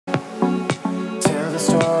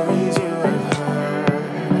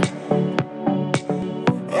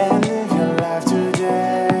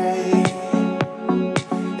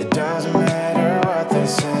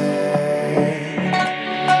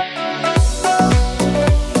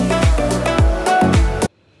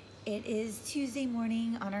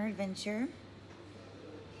adventure.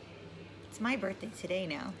 It's my birthday today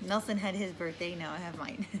now. Nelson had his birthday, now I have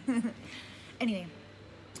mine. Anyway,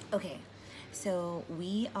 okay, so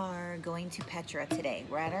we are going to Petra today.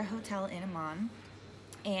 We're at our hotel in Amman,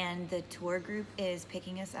 and the tour group is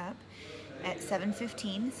picking us up at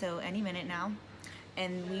 7:15, so any minute now.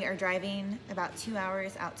 And we are driving about 2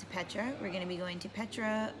 hours out to Petra. We're gonna be going to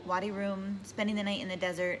Petra, Wadi Rum, spending the night in the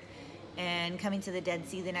desert, and coming to the Dead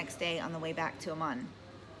Sea the next day on the way back to Amman.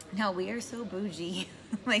 Now, we are so bougie.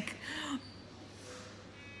 Like,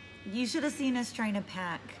 you should have seen us trying to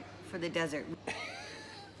pack for the desert.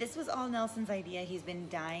 This was all Nelson's idea. He's been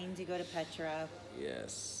dying to go to Petra.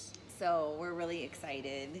 Yes. So we're really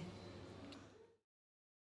excited.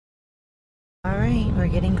 All right, we're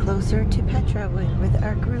getting closer to Petra with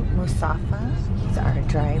our group. Mustafa, he's our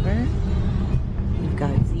driver. We've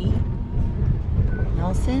got Z,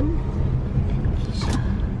 Nelson, and Keisha.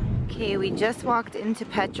 Okay, we just walked into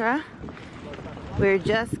Petra. We're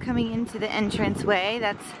just coming into the entranceway.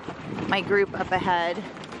 That's my group up ahead.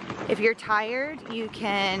 If you're tired, you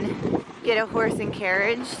can get a horse and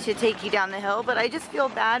carriage to take you down the hill, but I just feel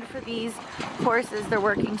bad for these horses. They're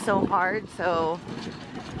working so hard, so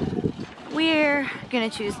we're gonna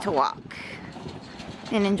choose to walk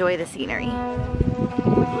and enjoy the scenery.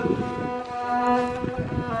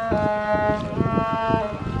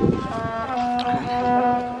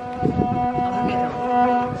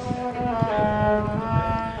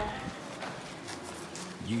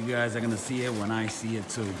 You guys are gonna see it when I see it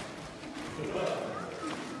too.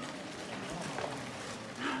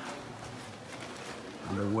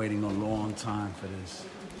 I've been waiting a long time for this.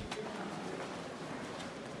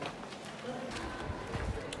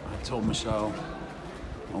 I told Michelle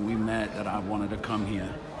when we met that I wanted to come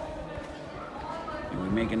here. And we're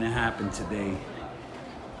making it happen today.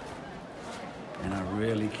 And I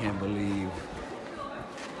really can't believe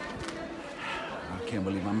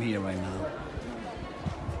I'm here right now.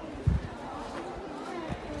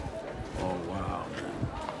 Oh wow, man.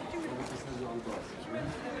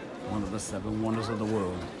 One of the 7 wonders of the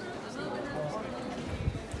world.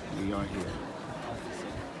 We are here.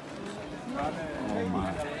 Oh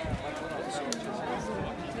my.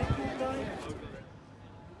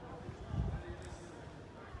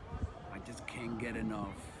 I just can't get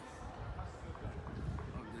enough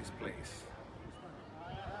of this place.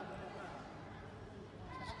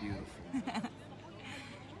 It's beautiful.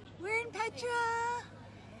 We're in Petra.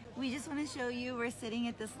 We just want to show you, we're sitting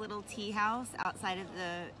at this little tea house outside of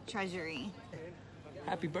the treasury.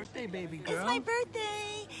 Happy birthday, baby girl. It's my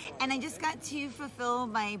birthday! And I just got to fulfill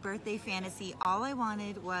my birthday fantasy. All I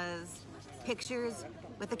wanted was pictures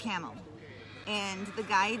with a camel. And the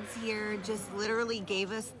guides here just literally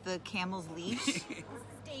gave us the camel's leash. This is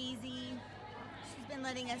Daisy. She's been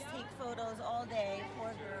letting us take photos all day.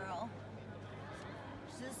 Poor girl.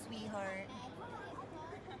 She's a sweetheart.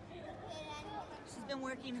 She's been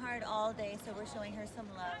working hard all day, so we're showing her some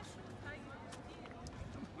love.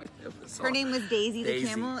 Her name was Daisy, the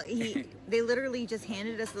camel. They literally just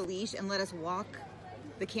handed us the leash and let us walk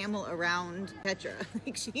the camel around Petra.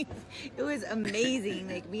 Like it was amazing.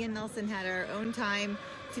 Like me and Nelson had our own time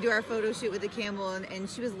to do our photo shoot with the camel, and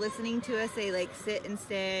she was listening to us say like sit and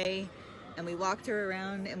stay, and we walked her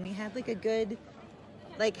around, and we had like a good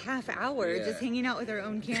half hour just hanging out with our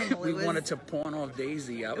own camel. We wanted to pawn off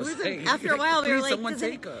Daisy. I was saying, after a while, we were like, someone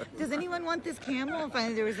take her. Does anyone want this camel? And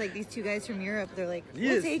finally, there was like these 2 guys from Europe. They're like,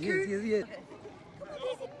 we'll take her. Yes.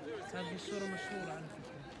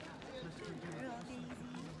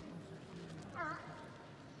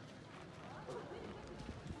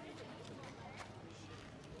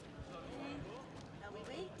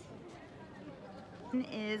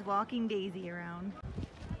 Is walking Daisy around.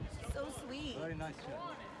 So sweet. Very nice.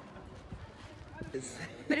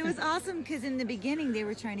 But it was awesome because in the beginning they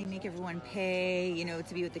were trying to make everyone pay, you know,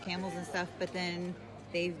 to be with the camels and stuff, but then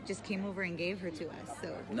they just came over and gave her to us.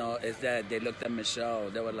 So no, it's that they looked at Michelle,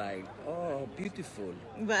 they were like, oh, beautiful.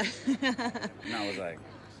 But and I was like,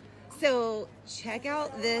 so check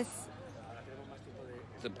out this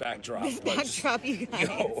the backdrop. This backdrop, you guys.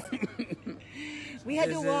 Yo. We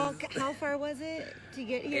had to walk, how far was it to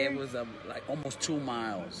get here? It was like almost 2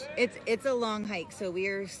 miles. It's a long hike, so we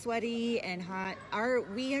are sweaty and hot.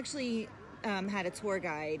 We actually had a tour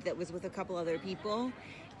guide that was with a couple other people,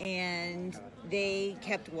 and they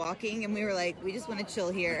kept walking, and we were like, we just want to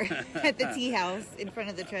chill here at the tea house in front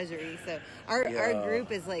of the treasury. So our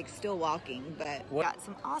group is like still walking, but we got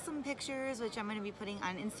some awesome pictures, which I'm going to be putting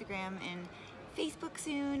on Instagram and Facebook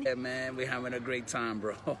soon. Yeah, man, we're having a great time,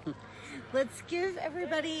 bro. Let's give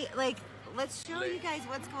everybody, like, let's show you guys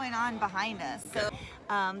what's going on behind us. So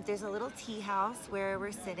there's a little tea house where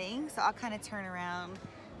we're sitting. So I'll kind of turn around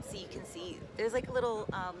so you can see. There's like little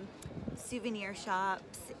souvenir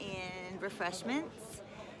shops and refreshments.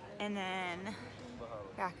 And then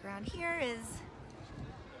back around here is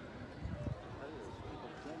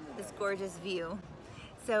this gorgeous view.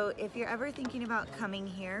 So if you're ever thinking about coming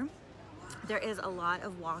here, there is a lot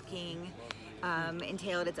of walking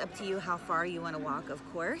entailed. It's up to you how far you want to walk, of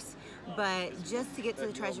course, but just to get to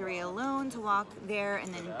the treasury alone, to walk there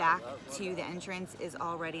and then back to the entrance is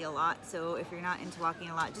already a lot. So if you're not into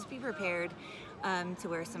walking a lot, just be prepared to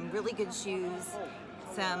wear some really good shoes,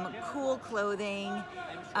 some cool clothing.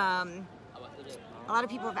 A lot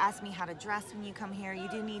of people have asked me how to dress when you come here. You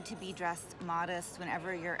do need to be dressed modest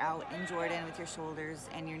whenever you're out in Jordan with your shoulders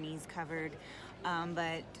and your knees covered,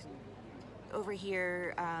 but over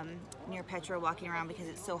here near Petra, walking around because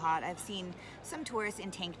it's so hot, I've seen some tourists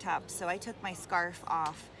in tank tops, so I took my scarf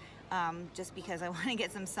off just because I want to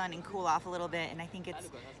get some sun and cool off a little bit, and I think it's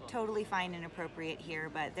totally fine and appropriate here,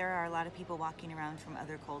 but there are a lot of people walking around from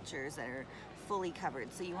other cultures that are fully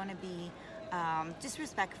covered, so you want to be just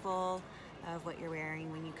respectful of what you're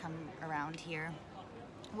wearing when you come around here.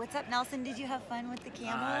 What's up, Nelson? Did you have fun with the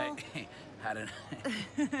camel?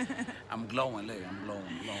 I'm glowing, look, I'm glowing.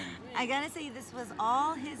 I gotta say, this was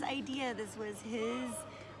all his idea. This was his,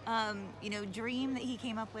 you know, dream that he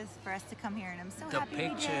came up with for us to come here, and I'm so happy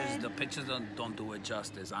we did. The pictures don't do it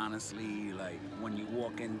justice, honestly. Like when you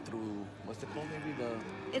walk in through, what's it called, maybe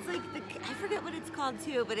It's like I forget what it's called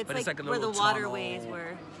too, but it's like a where the little waterways tunnel,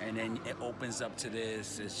 were. and then it opens up to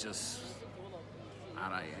this. It's just,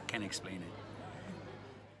 I can't explain it.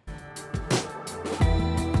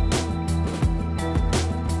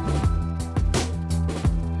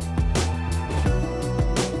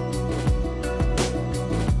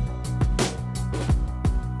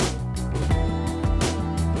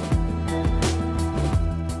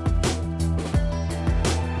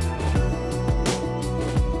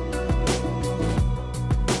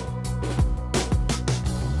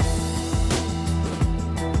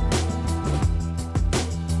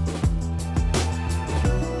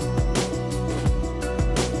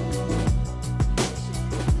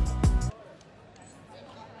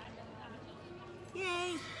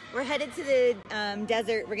 We're headed to the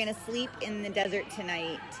desert. We're gonna sleep in the desert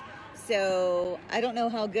tonight. So I don't know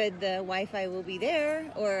how good the Wi-Fi will be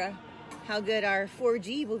there or how good our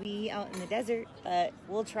 4G will be out in the desert, but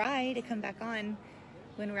we'll try to come back on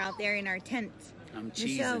when we're out there in our tent. I'm cheesing.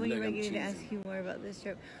 Michelle, when you're ready to ask you more about this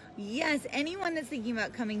trip. Yes, anyone that's thinking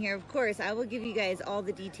about coming here, of course, I will give you guys all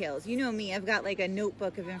the details. You know me, I've got like a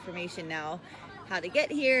notebook of information now. How to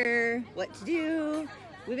get here, what to do.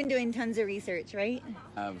 We've been doing tons of research, right?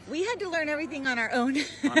 We had to learn everything on our own.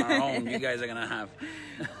 On our own, you guys are gonna have.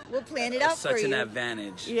 We'll plan it out for you. Such an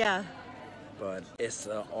advantage. Yeah. But it's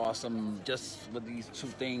awesome. Just with these two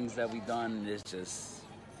things that we've done, it's just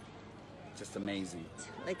amazing.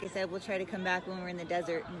 Like I said, we'll try to come back when we're in the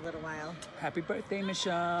desert in a little while. Happy birthday,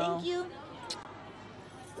 Michelle. Thank you.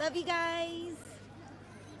 Love you guys.